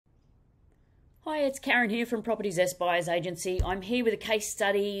Hi, it's Karen here from Properties S Buyers Agency. I'm here with a case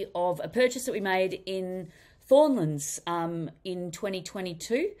study of a purchase that we made in Thornlands in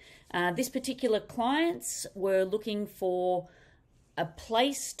 2022. This particular clients were looking for a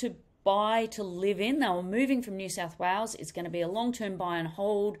place to buy to live in. They were moving from New South Wales. It's going to be a long-term buy and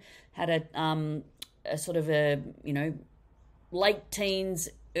hold. Had a sort of a, late teens,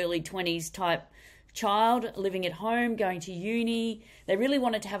 early 20s type child living at home, going to uni. They really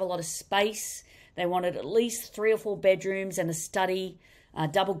wanted to have a lot of space. They wanted at least 3 or 4 bedrooms and a study,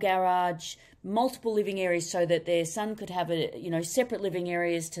 double garage, multiple living areas so that their son could have separate living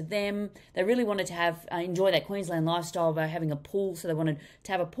areas to them. They really wanted to have enjoy that Queensland lifestyle by having a pool, so they wanted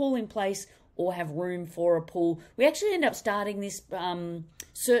to have a pool in place or have room for a pool. We actually ended up starting this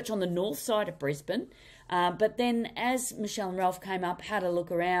search on the north side of Brisbane. But then as Michelle and Ralph came up, had a look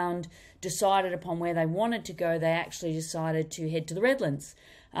around, decided upon where they wanted to go, they actually decided to head to the Redlands.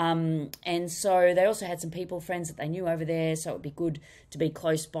 And so they also had some friends that they knew over there, so it would be good to be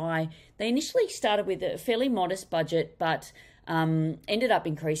close by. They initially started with a fairly modest budget, but ended up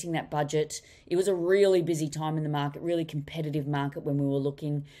increasing that budget. It was a really busy time in the market, really competitive market when we were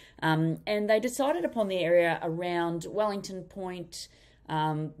looking. And they decided upon the area around Wellington Point,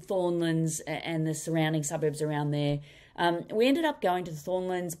 Thornlands and the surrounding suburbs around there. We ended up going to the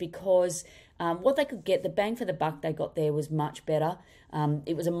Thornlands because what they could get, the bang for the buck they got there was much better.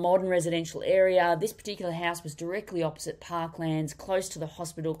 It was a modern residential area. This particular house was directly opposite Parklands, close to the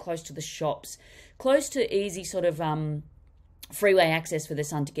hospital, close to the shops, close to easy sort of freeway access for their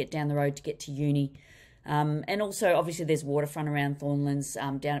son to get down the road to get to uni. And also, obviously, there's waterfront around Thornlands,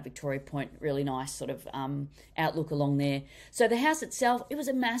 down at Victoria Point, really nice sort of outlook along there. So the house itself, it was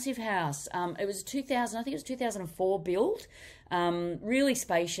a massive house. It was 2004 build, really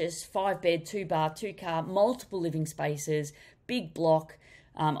spacious, 5-bed, 2-bath, 2-car, multiple living spaces, big block,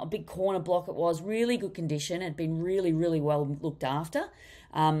 a big corner block it was, really good condition. It had been really, really well looked after.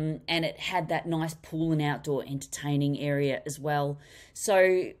 And it had that nice pool and outdoor entertaining area as well.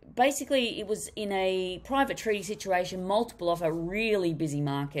 So basically it was in a private treaty situation, multiple offer, really busy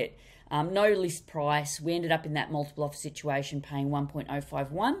market, no list price. We ended up in that multiple offer situation paying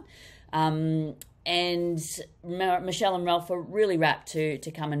 1.051. And Michelle and Ralph were really rapt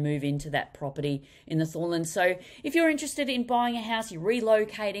to come and move into that property in the Thornlands. So if you're interested in buying a house, you're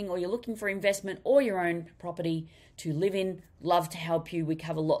relocating, or you're looking for investment or your own property to live in, love to help you. We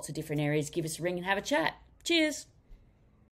cover lots of different areas. Give us a ring and have a chat. Cheers.